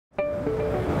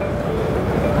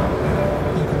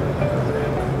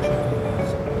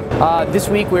This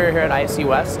week we're here at ISC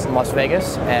West in Las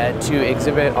Vegas to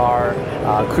exhibit our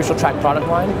CrucialTrak product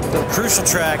line.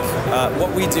 CrucialTrak,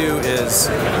 what we do is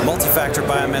multi-factor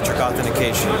biometric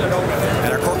authentication,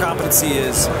 and our core competency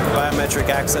is biometric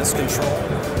access control.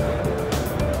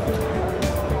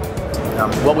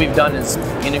 What we've done is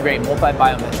integrate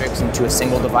multi-biometrics into a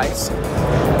single device.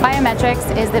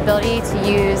 Biometrics is the ability to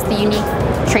use the unique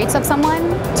traits of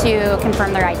someone to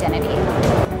confirm their identity.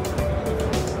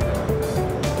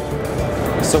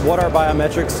 So what are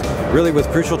biometrics? Really with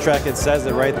CrucialTrak, it says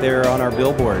it right there on our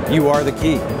billboard. You are the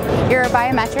key. Your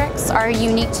biometrics are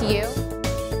unique to you.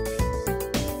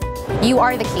 You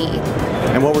are the key.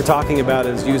 And what we're talking about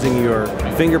is using your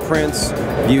fingerprints,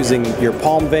 using your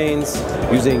palm veins,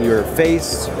 using your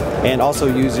face, and also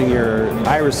using your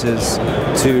irises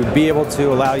to be able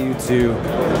to allow you to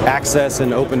access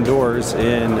and open doors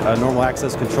in a normal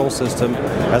access control system,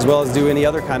 as well as do any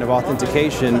other kind of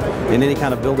authentication in any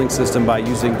kind of building system by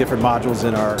using different modules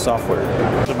in our software.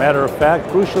 As a matter of fact,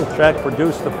 CrucialTrak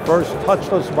produced the first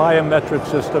touchless biometric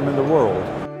system in the world.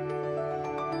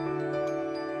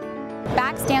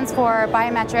 BACS stands for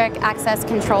Biometric Access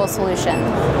Control Solution.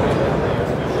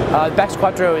 BACS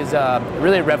Quattro is a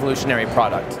really revolutionary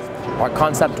product. Our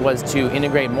concept was to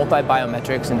integrate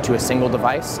multi-biometrics into a single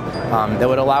device that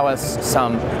would allow us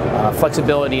some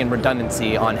flexibility and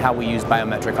redundancy on how we use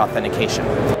biometric authentication.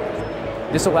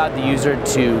 This allowed the user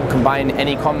to combine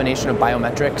any combination of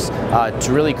biometrics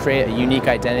to really create a unique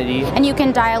identity. And you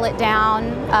can dial it down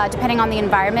depending on the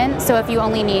environment. So if you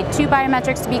only need 2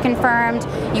 biometrics to be confirmed,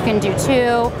 you can do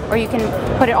 2, or you can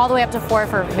put it all the way up to 4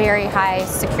 for very high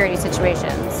security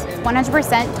situations.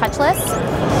 100% touchless,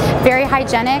 very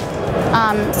hygienic.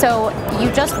 So you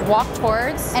just walk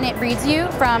towards and it reads you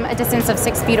from a distance of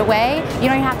 6 feet away. You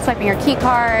don't even have to swipe in your key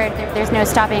card. There's no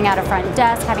stopping at a front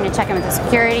desk, having to check in with the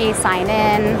security, sign in.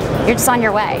 You're just on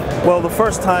your way. Well, the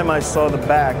first time I saw the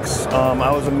BACS,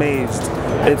 I was amazed.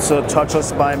 It's a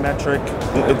touchless biometric.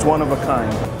 It's one of a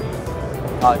kind.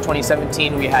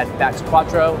 2017 we had BACS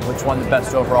Quattro, which won the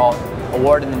Best Overall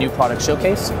Award in the New Product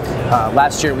Showcase.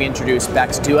 Last year we introduced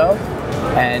BACS Duo,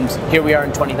 and here we are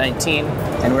in 2019,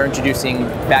 and we're introducing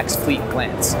BACS Fleet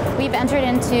Glance. We've entered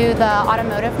into the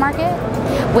automotive market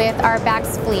with our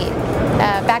BACS Fleet.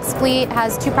 BACS Fleet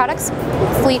has 2 products,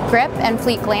 Fleet Grip and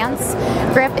Fleet Glance.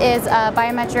 Grip is a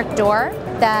biometric door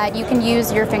that you can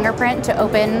use your fingerprint to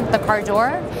open the car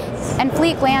door. And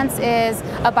Fleet Glance is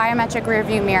a biometric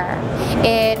rearview mirror.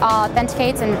 It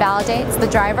authenticates and validates the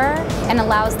driver and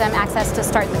allows them access to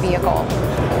start the vehicle.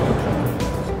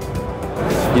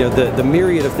 You know, the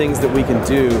myriad of things that we can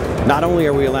do, not only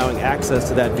are we allowing access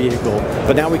to that vehicle,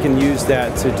 but now we can use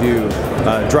that to do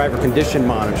driver condition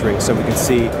monitoring, so we can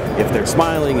see if they're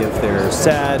smiling, if they're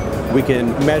sad. We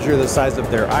can measure the size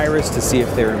of their iris to see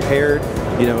if they're impaired,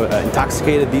 you know,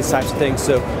 intoxicated, these types of things.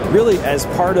 So really, as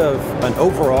part of an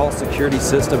overall security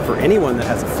system for anyone that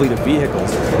has a fleet of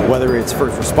vehicles, whether it's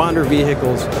first responder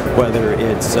vehicles, whether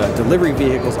it's delivery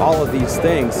vehicles, all of these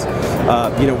things,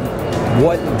 you know,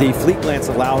 what the Fleet Glance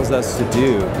allows us to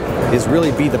do is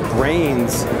really be the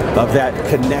brains of that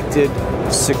connected,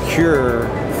 secure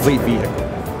fleet vehicle.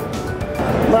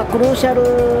 クルーシャル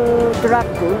トラッ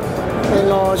ク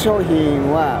の商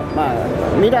品は、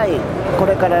こ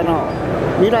れからの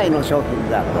未来の商品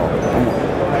だと思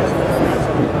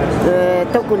う。で、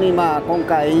特に今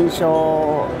回印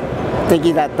象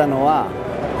的だったのは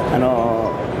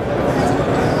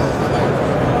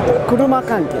車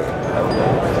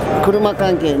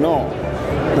関係の、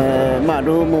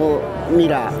ルームミ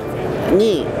ラー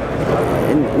に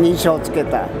認証をつけ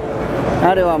た。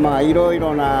あれはいろい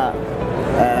ろな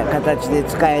形で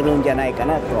使えるんじゃないか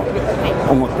なと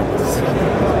思ってます。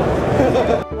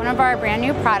One of our brand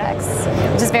new products,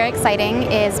 which is very exciting,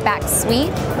 is BACS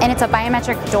Suite, and it's a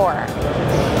biometric door.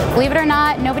 Believe it or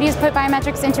not, nobody's put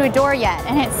biometrics into a door yet,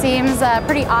 and it seems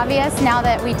pretty obvious now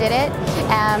that we did it,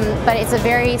 but it's a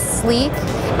very sleek,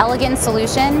 elegant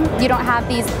solution. You don't have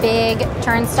these big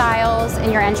turnstiles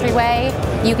in your entryway.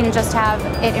 You can just have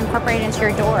it incorporated into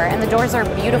your door, and the doors are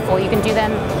beautiful. You can do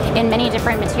them in many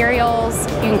different materials.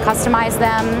 You can customize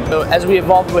them. So as we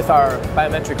evolved with our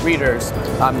biometric readers,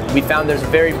 we found there's a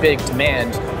very big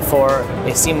demand for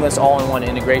a seamless all-in-one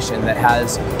integration that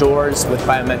has doors with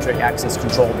biometric access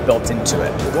control built into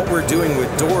it. What we're doing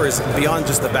with doors, beyond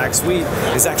just the BACS Suite,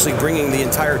 is actually bringing the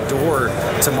entire door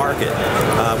to market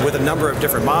with a number of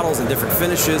different models and different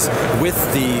finishes, with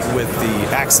the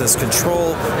access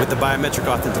control, with the biometric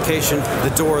authentication,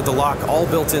 the door, the lock, all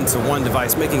built into one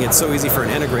device, making it so easy for an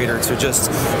integrator to just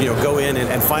go in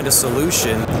and find a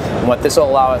solution. And what this will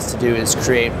allow us to do is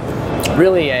create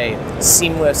really a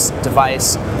seamless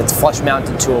device that's flush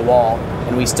mounted to a wall,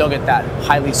 and we still get that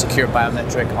highly secure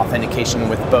biometric authentication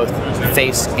with both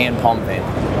face and palm vein.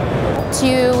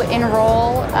 To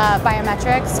enroll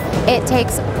biometrics, it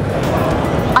takes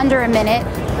under a minute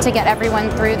to get everyone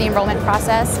through the enrollment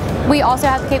process. We also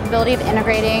have the capability of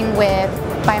integrating with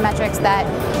biometrics that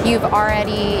you've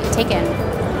already taken.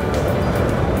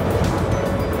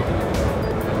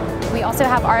 We also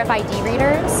have RFID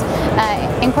readers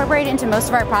incorporated into most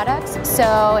of our products,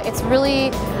 so it's really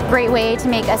a great way to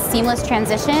make a seamless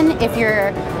transition. If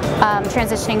you're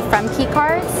transitioning from key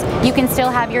cards, you can still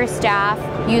have your staff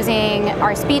using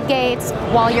our speed gates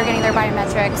while you're getting their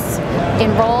biometrics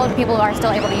enrolled. People are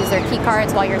still able to use their key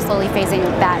cards while you're slowly phasing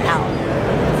that out.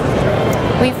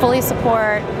 We fully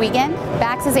support Wiegand.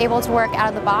 BACS is able to work out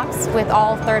of the box with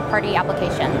all third-party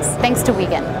applications, thanks to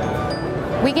Wiegand.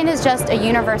 Wiegand is just a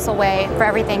universal way for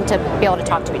everything to be able to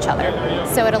talk to each other.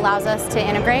 So it allows us to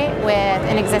integrate with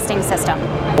an existing system.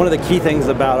 One of the key things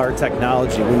about our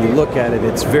technology, when you look at it,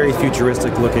 it's very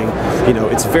futuristic looking. You know,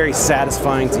 it's very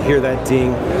satisfying to hear that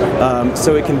ding.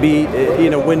 So it can be,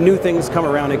 you know, when new things come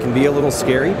around, it can be a little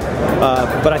scary.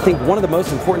 But I think one of the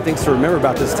most important things to remember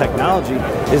about this technology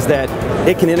is that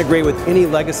it can integrate with any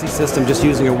legacy system just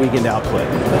using a Wiegand output.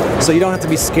 So you don't have to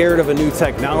be scared of a new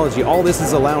technology. All this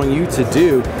is allowing you to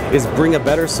do is bring a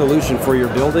better solution for your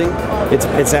building.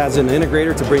 It's as an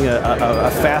integrator to bring a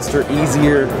faster,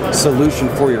 easier solution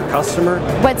for your customer.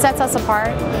 What sets us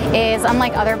apart is,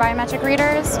 unlike other biometric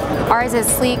readers, ours is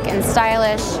sleek and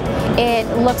stylish. It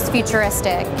looks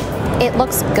futuristic. It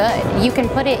looks good. You can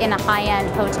put it in a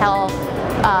high-end hotel.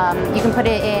 You can put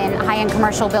it in high-end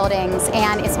commercial buildings,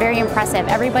 and it's very impressive.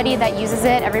 Everybody that uses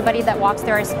it, everybody that walks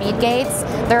through our speed gates,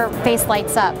 their face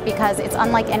lights up because it's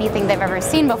unlike anything they've ever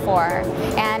seen before,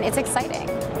 and it's exciting.